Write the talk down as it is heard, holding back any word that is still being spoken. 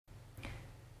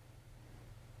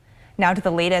Now to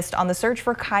the latest on the search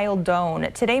for Kyle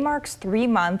Doan. Today marks 3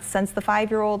 months since the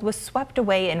 5-year-old was swept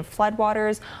away in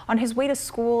floodwaters on his way to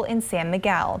school in San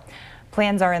Miguel.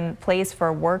 Plans are in place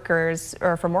for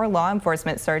more law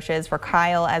enforcement searches for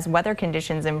Kyle as weather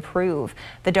conditions improve.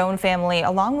 The Doan family,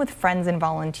 along with friends and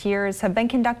volunteers, have been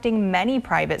conducting many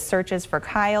private searches for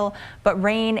Kyle, but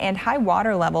rain and high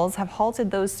water levels have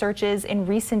halted those searches in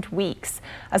recent weeks.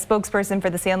 A spokesperson for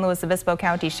the San Luis Obispo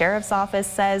County Sheriff's Office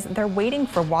says they're waiting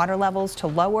for water levels to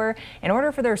lower in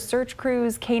order for their search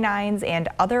crews, canines, and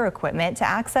other equipment to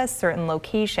access certain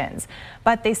locations.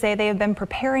 But they say they have been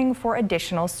preparing for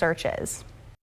additional searches.